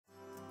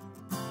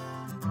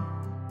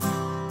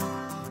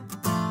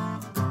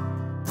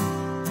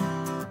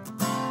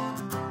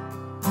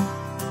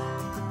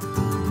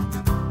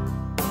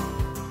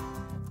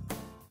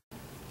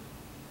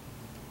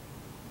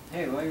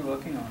what are you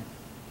working on?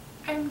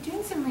 I'm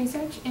doing some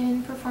research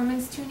in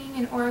performance tuning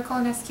in Oracle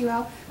and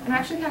SQL. I'm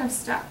actually kind of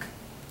stuck.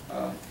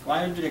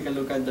 Why don't you take a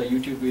look at the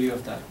YouTube video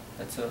of that?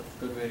 That's a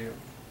good video.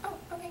 Oh,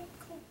 okay,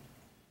 cool.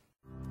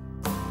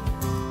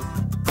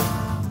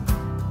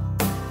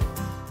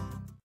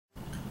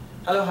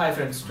 Hello, hi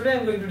friends. Today I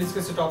am going to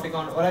discuss a topic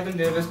on Oracle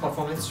database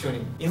performance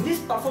tuning. In this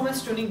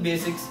performance tuning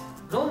basics,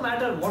 no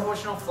matter what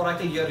version of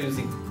Oracle you are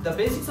using, the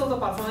basics of the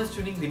performance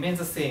tuning remains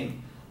the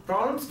same.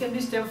 Problems can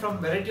be stemmed from a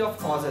variety of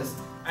causes,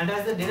 and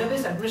as the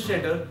database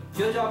administrator,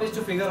 your job is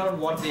to figure out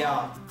what they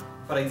are.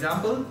 For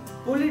example,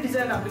 poorly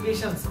designed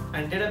applications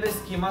and database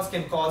schemas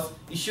can cause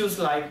issues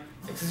like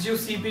excessive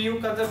CPU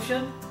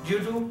consumption due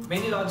to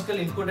many logical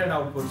input and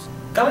outputs.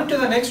 Coming to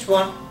the next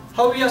one,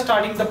 how we are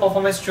starting the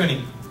performance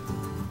tuning.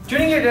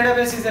 Tuning a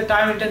database is a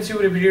time-intensive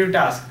repetitive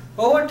task.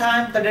 Over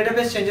time, the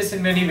database changes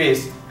in many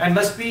ways and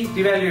must be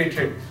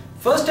evaluated.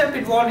 First step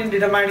involved in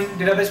determining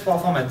database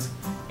performance.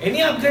 Any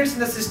upgrades in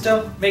the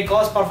system may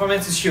cause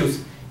performance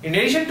issues. In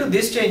addition to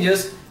these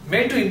changes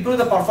made to improve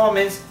the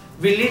performance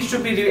will need to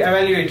be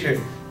re-evaluated.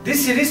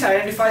 This series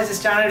identifies a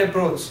standard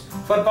approach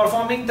for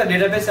performing the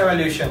database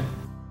evaluation.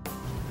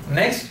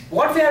 Next,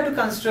 what we have to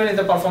consider in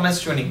the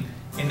performance tuning: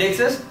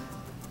 indexes,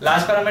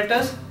 large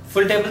parameters,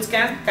 full table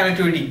scan,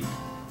 connectivity.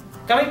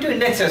 Coming to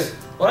indexes,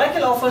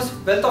 Oracle offers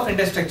wealth of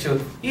index structure,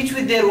 each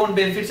with their own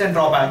benefits and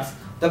drawbacks.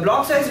 The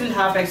block size will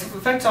have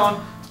effects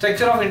on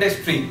structure of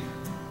index tree.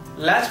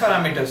 Large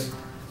parameters.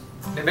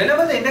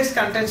 Whenever the index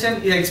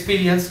contention is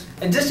experienced,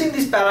 adjusting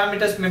these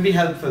parameters may be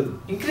helpful.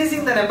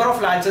 Increasing the number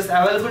of latches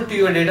available to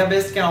your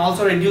database can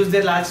also reduce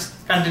their latch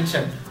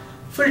contention.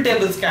 Full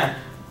table scan.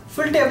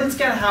 Full tables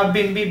can have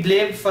been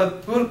blamed for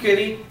poor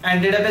query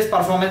and database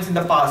performance in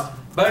the past,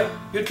 but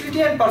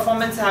utility and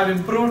performance have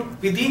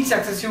improved with each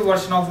successive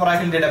version of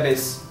Oracle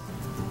database.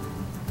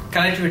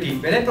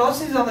 Connectivity. When a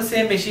process is on the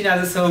same machine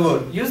as a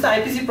server, use the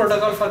IPC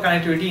protocol for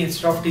connectivity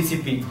instead of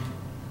TCP.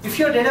 If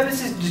your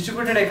database is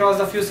distributed across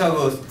a few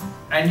servers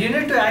and you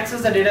need to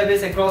access the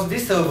database across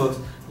these servers,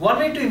 one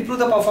way to improve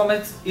the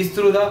performance is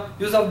through the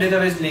use of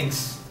database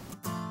links.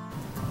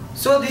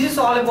 So this is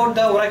all about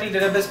the Oracle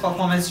database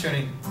performance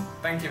tuning.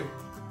 Thank you.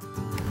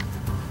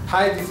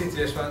 Hi, this is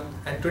Yashwant,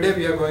 and today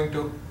we are going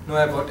to know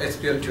about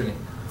SQL tuning.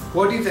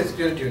 What is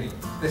SQL tuning?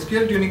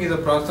 SQL tuning is a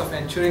process of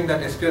ensuring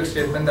that SQL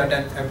statement that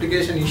an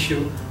application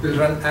issue will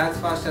run as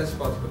fast as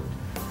possible.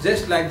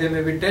 Just like there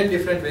may be 10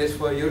 different ways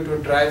for you to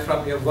drive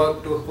from your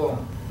work to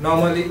home.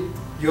 Normally,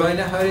 you are in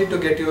a hurry to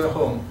get to your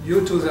home.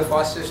 You choose the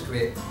fastest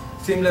way.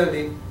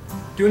 Similarly,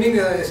 tuning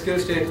the SQL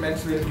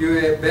statements will give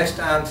you a best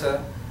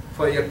answer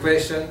for your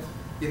question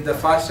in the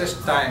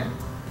fastest time.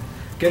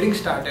 Getting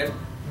started,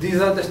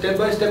 these are the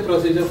step-by-step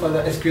procedure for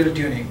the SQL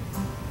tuning.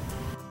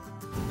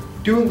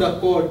 Tune the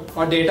code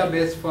or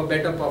database for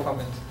better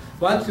performance.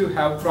 Once you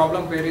have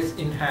problem queries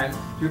in hand,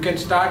 you can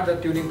start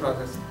the tuning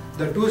process.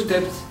 The two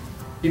steps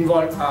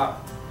involved are: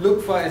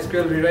 look for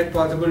SQL rewrite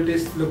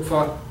possibilities, look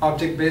for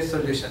object-based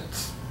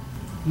solutions.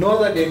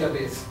 Know the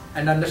database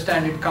and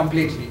understand it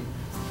completely.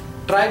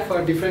 Try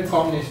for different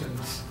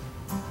combinations.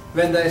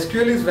 When the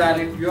SQL is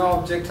valid, your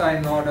objects are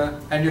in order,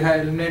 and you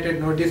have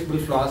eliminated noticeable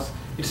flaws,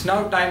 it's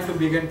now time to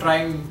begin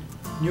trying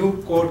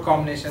new code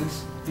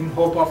combinations in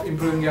hope of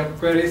improving your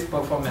query's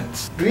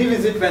performance.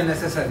 Revisit when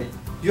necessary.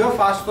 Your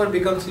fast code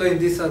becomes slow in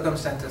these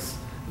circumstances: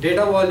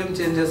 data volume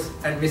changes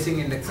and missing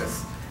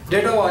indexes.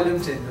 Data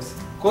volume changes.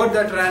 Code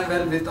that ran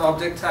well with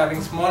objects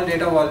having small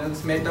data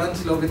volumes may turn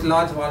slow with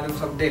large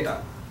volumes of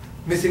data.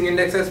 Missing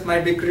indexes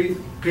might be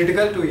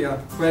critical to your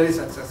query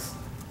success.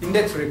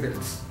 Index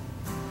rebuilds.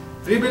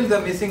 Rebuild the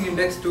missing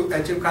index to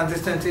achieve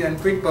consistency and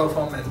quick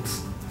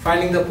performance.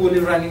 Finding the poorly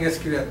running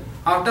SQL.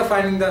 After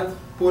finding the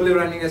poorly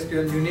running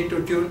SQL, you need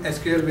to tune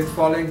SQL with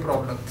following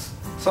problems: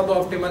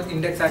 suboptimal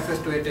index access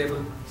to a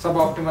table,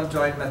 suboptimal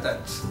join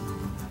methods.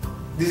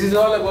 This is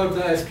all about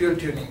the SQL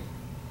tuning.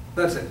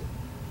 That's it.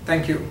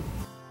 Thank you.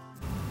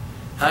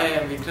 Hi,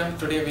 I'm Vikram.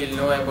 Today we'll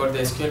know about the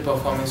SQL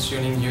performance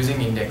tuning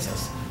using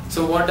indexes.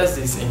 So what does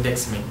this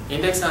index mean?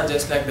 Index are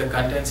just like the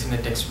contents in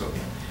a textbook.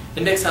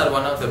 Index are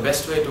one of the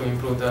best way to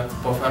improve the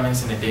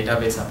performance in a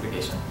database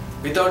application.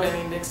 Without an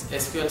index,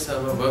 SQL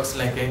server works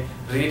like a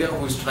reader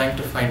who is trying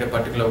to find a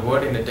particular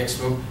word in a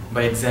textbook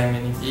by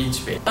examining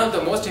each page. Now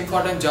the most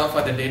important job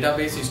for the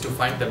database is to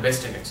find the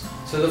best index.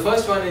 So the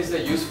first one is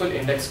the useful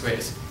index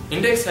queries.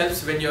 Index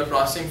helps when you are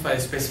processing for a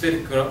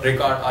specific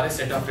record or a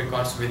set of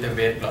records with a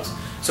where clause.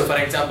 So for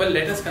example,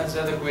 let us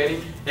consider the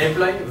query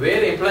employee,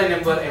 where employee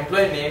number,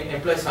 employee name,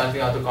 employee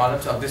salary are the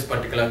columns of this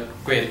particular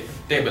query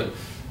table.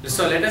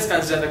 So let us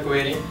consider the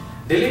query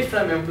delete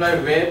from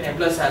employee where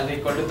employee salary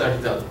equal to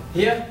 30,000.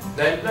 Here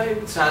the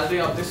employee salary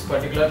of this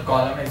particular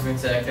column has been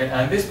selected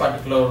and this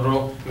particular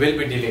row will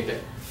be deleted.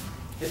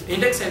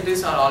 Index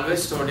entries are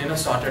always stored in a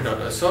sorted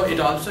order, so it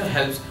also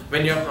helps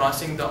when you are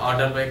processing the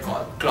order by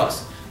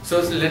clause.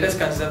 So let us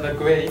consider the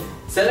query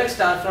select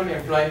star from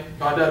employee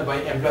order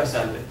by employee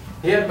salary.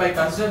 Here, by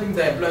considering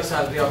the employee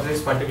salary of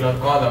this particular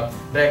column,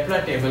 the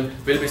employee table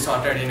will be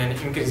sorted in an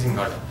increasing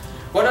order.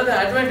 What are the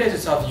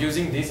advantages of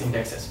using these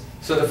indexes?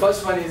 So the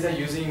first one is the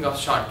using of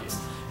short keys.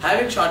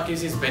 Having short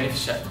keys is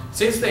beneficial.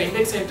 Since the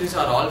index entries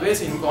are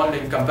always involved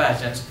in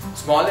comparisons,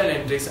 smaller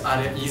entries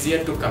are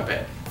easier to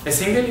compare. A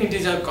single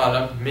integer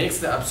column makes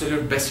the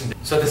absolute best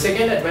index. So the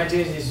second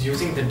advantage is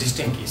using the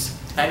distinct keys.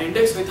 An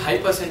index with high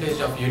percentage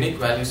of unique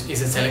values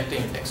is a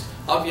selective index.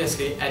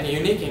 Obviously, an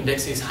unique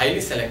index is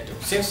highly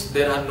selective since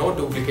there are no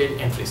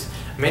duplicate entries.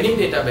 Many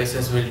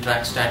databases will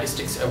track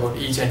statistics about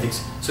each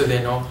index so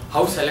they know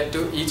how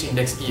selective each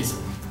index is.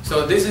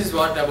 So this is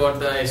what about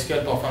the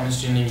SQL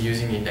performance tuning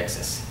using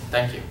indexes.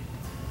 Thank you.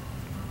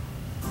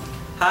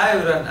 Hi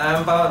everyone, I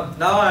am Pawan.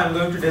 Now I am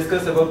going to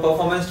discuss about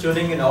performance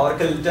tuning in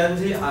Oracle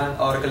 10G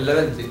and Oracle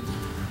 11G.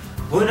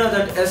 We know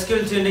that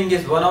SQL tuning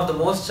is one of the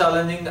most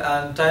challenging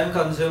and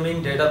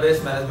time-consuming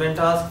database management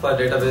tasks for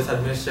database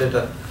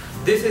administrator.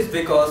 This is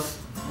because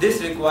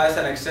this requires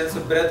an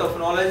extensive breadth of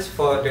knowledge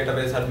for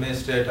database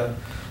administrator.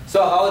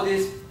 So how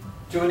this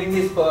tuning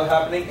is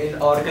happening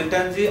in Oracle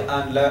 10G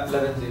and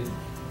 11G.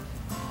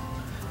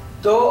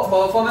 Though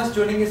performance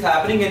tuning is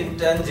happening in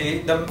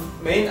 10G, the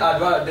main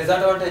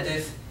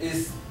disadvantage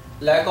is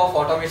lack of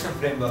automation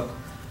framework.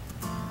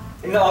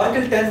 In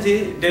Oracle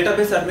 10G,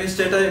 database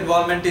administrator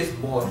involvement is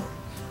more.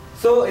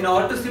 So in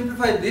order to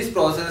simplify this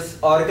process,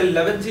 Oracle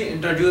 11G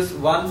introduced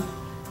one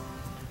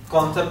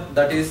concept,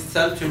 that is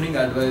self-tuning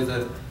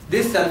advisor.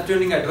 This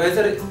self-tuning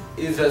advisor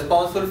is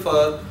responsible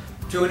for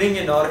tuning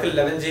in Oracle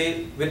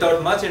 11G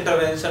without much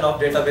intervention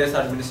of database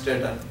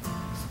administrator.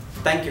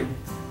 Thank you.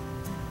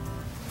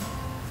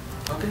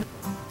 Okay.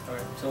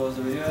 Alright, so was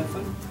the video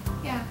helpful?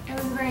 Yeah, it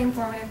was very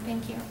informative.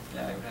 Thank you.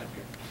 Yeah, I'm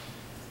happy.